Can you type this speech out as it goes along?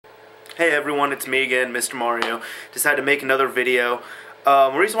Hey everyone, it's me again, Mr. Mario. Decided to make another video.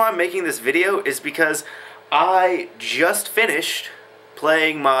 The reason why I'm making this video is because I just finished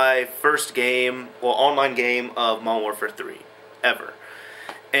playing my first game, well, online game of Modern Warfare 3, ever.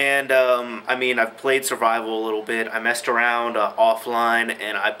 And, I mean, I've played survival a little bit, I messed around offline,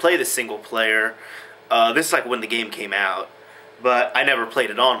 and I play the single player. This is like when the game came out, but I never played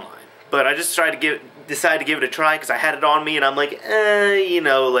it online. But I just decided to give it a try because I had it on me and I'm like,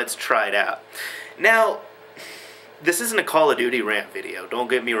 let's try it out. Now, this isn't a Call of Duty rant video, don't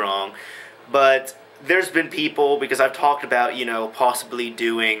get me wrong, but there's been people, because I've talked about, possibly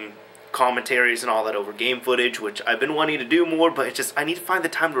doing commentaries and all that over game footage, which I've been wanting to do more, but it's just, I need to find the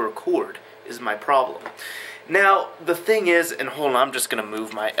time to record, is my problem. Now, the thing is, and hold on, I'm just going to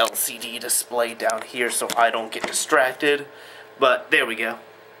move my LCD display down here so I don't get distracted, but there we go.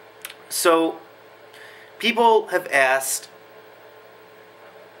 So, people have asked,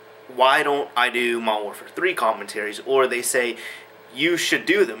 why don't I do Modern Warfare 3 commentaries? Or they say, you should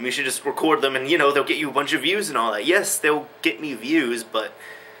do them. You should just record them and, they'll get you a bunch of views and all that. Yes, they'll get me views, but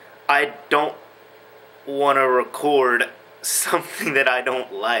I don't want to record something that I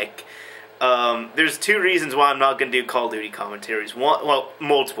don't like. There's two reasons why I'm not going to do Call of Duty commentaries. One, well,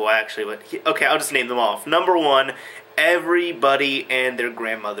 multiple actually, but okay, I'll just name them off. Number one, everybody and their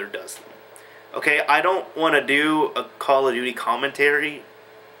grandmother does them. Okay, I don't want to do a Call of Duty commentary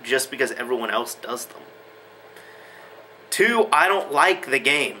just because everyone else does them. Two, I don't like the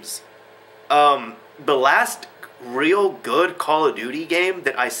games. The last real good Call of Duty game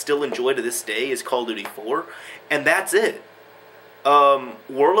that I still enjoy to this day is Call of Duty 4, and that's it.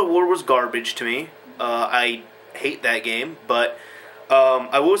 World at War was garbage to me. I hate that game, but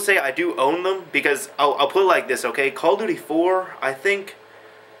I will say I do own them because I'll put it like this, okay? Call of Duty 4,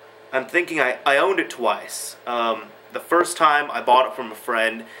 I'm thinking I owned it twice. The first time I bought it from a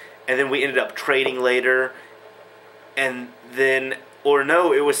friend, and then we ended up trading later, and then, or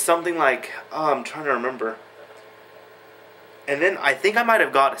no, it was something like, I'm trying to remember. And then I think I might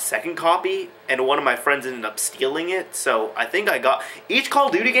have got a second copy, and one of my friends ended up stealing it, so I think I got, each Call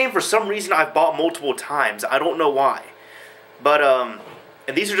of Duty game for some reason I've bought multiple times, I don't know why. But,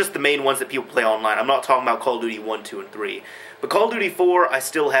 and these are just the main ones that people play online. I'm not talking about Call of Duty 1, 2, and 3. But Call of Duty 4, I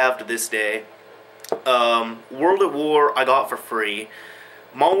still have to this day. World at War, I got for free.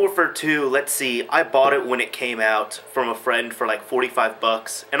 Modern Warfare 2, let's see, I bought it when it came out from a friend for like 45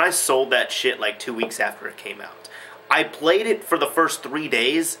 bucks. And I sold that shit like 2 weeks after it came out. I played it for the first 3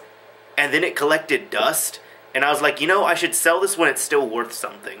 days, and then it collected dust. And I was like, I should sell this when it's still worth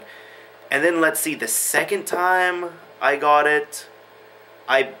something. And then, let's see, the second time I got it,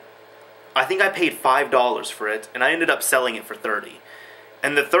 I think I paid $5 for it, and I ended up selling it for $30.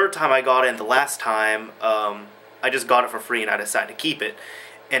 And the third time I got it, and the last time, I just got it for free, and I decided to keep it.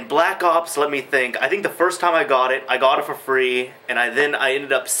 And Black Ops, let me think, I think the first time I got it for free, and then I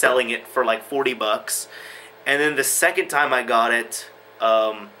ended up selling it for like 40 bucks. And then the second time I got it,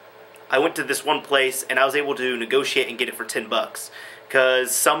 I went to this one place, and I was able to negotiate and get it for 10 bucks.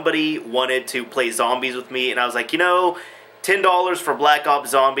 Because somebody wanted to play zombies with me, and I was like, $10 for Black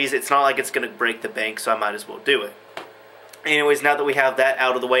Ops Zombies, it's not like it's going to break the bank, so I might as well do it. Anyways, now that we have that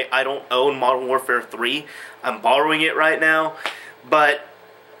out of the way, I don't own Modern Warfare 3. I'm borrowing it right now. But,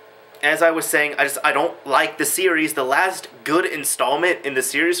 as I was saying, I don't like the series. The last good installment in the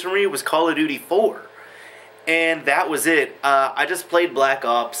series for me was Call of Duty 4. And that was it. I just played Black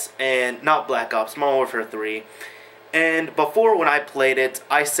Ops, and not Black Ops, Modern Warfare 3. And before, when I played it,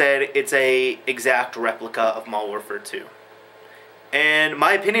 I said it's a exact replica of Modern Warfare 2. And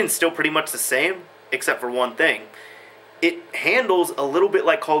my opinion is still pretty much the same, except for one thing. It handles a little bit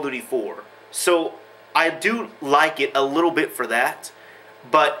like Call of Duty 4. So, I do like it a little bit for that.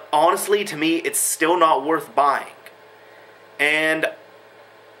 But, honestly, to me, it's still not worth buying. And,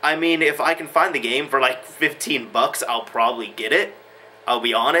 I mean, if I can find the game for like 15 bucks, I'll probably get it. I'll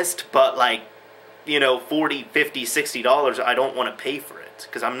be honest. But, like, $40, $50, $60, I don't want to pay for it.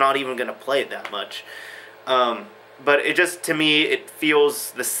 Because I'm not even going to play it that much. But it just, to me, it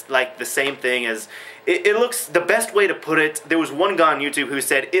feels like the same thing as, it looks, the best way to put it, there was one guy on YouTube who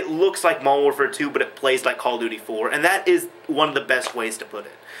said, it looks like Modern Warfare 2, but it plays like Call of Duty 4, and that is one of the best ways to put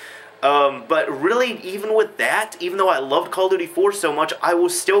it. But really, even with that, even though I loved Call of Duty 4 so much, I will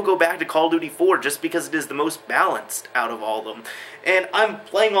still go back to Call of Duty 4 just because it is the most balanced out of all of them. And I'm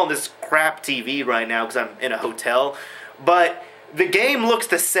playing on this crap TV right now because I'm in a hotel, but the game looks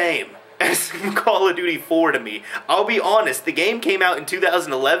the same as Call of Duty 4 to me. I'll be honest, the game came out in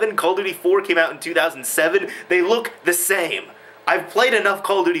 2011, Call of Duty 4 came out in 2007, they look the same. I've played enough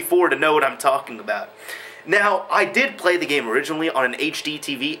Call of Duty 4 to know what I'm talking about. Now, I did play the game originally on an HD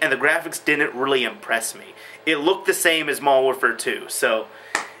TV, and the graphics didn't really impress me. It looked the same as Modern Warfare 2, so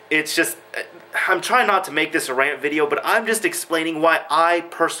it's just, I'm trying not to make this a rant video, but I'm just explaining why I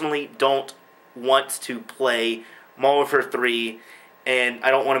personally don't want to play Modern Warfare 3, and I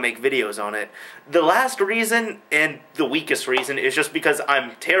don't want to make videos on it. The last reason, and the weakest reason, is just because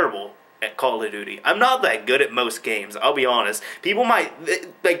I'm terrible at Call of Duty. I'm not that good at most games, I'll be honest. People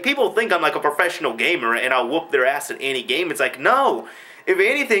people think I'm like a professional gamer and I'll whoop their ass at any game. It's like, no. If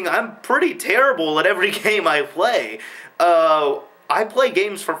anything, I'm pretty terrible at every game I play. I play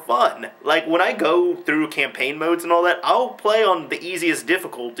games for fun. Like, when I go through campaign modes and all that, I'll play on the easiest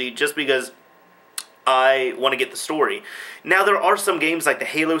difficulty just because I want to get the story. Now, there are some games like the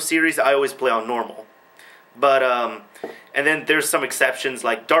Halo series I always play on normal. But, and then there's some exceptions,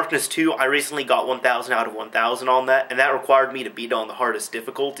 like Darkness 2, I recently got 1000 out of 1000 on that, and that required me to beat on the hardest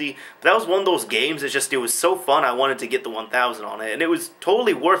difficulty. But that was one of those games, it was so fun, I wanted to get the 1000 on it, and it was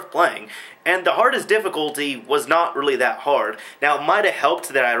totally worth playing. And the hardest difficulty was not really that hard. Now, it might have helped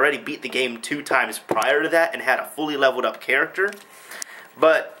that I already beat the game 2 times prior to that and had a fully leveled up character,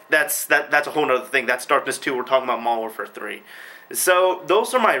 but that's a whole other thing. That's Darkness 2, we're talking about Modern Warfare 3. So,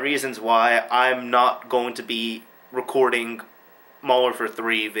 those are my reasons why I'm not going to be recording Modern Warfare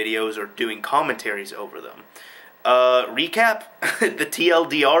 3 videos or doing commentaries over them. Recap, the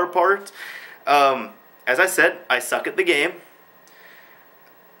TLDR part. As I said, I suck at the game.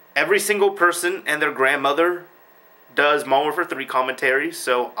 Every single person and their grandmother does Modern Warfare 3 commentaries,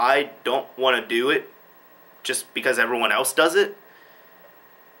 so I don't want to do it just because everyone else does it.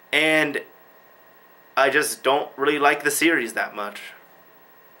 And I just don't really like the series that much.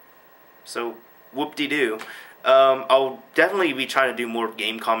 So, whoop-de-doo. I'll definitely be trying to do more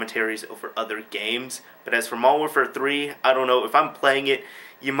game commentaries over other games. But as for Modern Warfare 3, I don't know. If I'm playing it,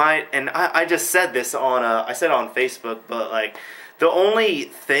 you might... And I just said this on... I said it on Facebook, but, like... The only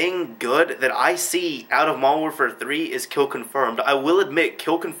thing good that I see out of Modern Warfare 3 is Kill Confirmed. I will admit,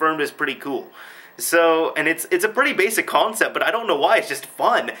 Kill Confirmed is pretty cool. So, and it's a pretty basic concept, but I don't know why, it's just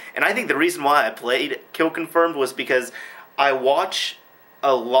fun. And I think the reason why I played Kill Confirmed was because I watch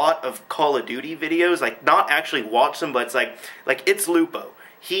a lot of Call of Duty videos, like, not actually watch them, but it's like It's Lupo.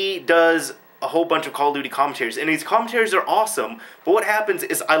 He does a whole bunch of Call of Duty commentaries, and these commentaries are awesome, but what happens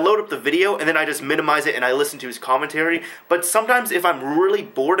is I load up the video, and then I just minimize it, and I listen to his commentary, but sometimes if I'm really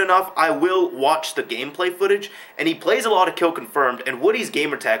bored enough, I will watch the gameplay footage, and he plays a lot of Kill Confirmed, and Woody's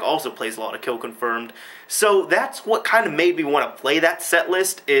Gamertag also plays a lot of Kill Confirmed, so that's what kind of made me want to play that set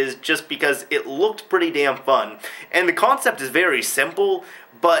list, is just because it looked pretty damn fun, and the concept is very simple,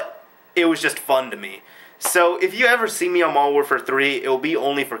 but it was just fun to me. So, if you ever see me on Modern Warfare 3, it will be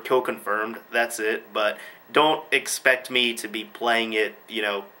only for Kill Confirmed, that's it, but don't expect me to be playing it, you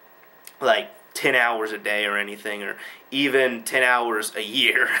know, like 10 hours a day or anything, or even 10 hours a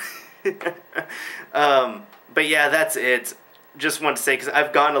year. But yeah, that's it. Just want to say, because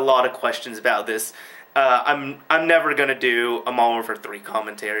I've gotten a lot of questions about this, I'm never going to do a Modern Warfare 3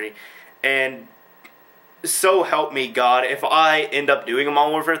 commentary, and so help me God, if I end up doing a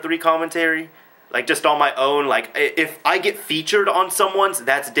Modern Warfare 3 commentary, like, just on my own, like, if I get featured on someone's,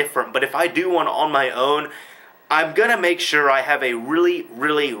 that's different. But if I do one on my own, I'm gonna make sure I have a really,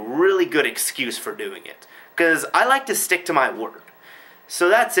 really, really good excuse for doing it. Because I like to stick to my word. So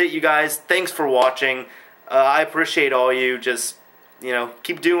that's it, you guys. Thanks for watching. I appreciate all you. Just, you know,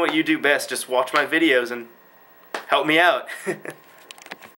 keep doing what you do best. Just watch my videos and help me out.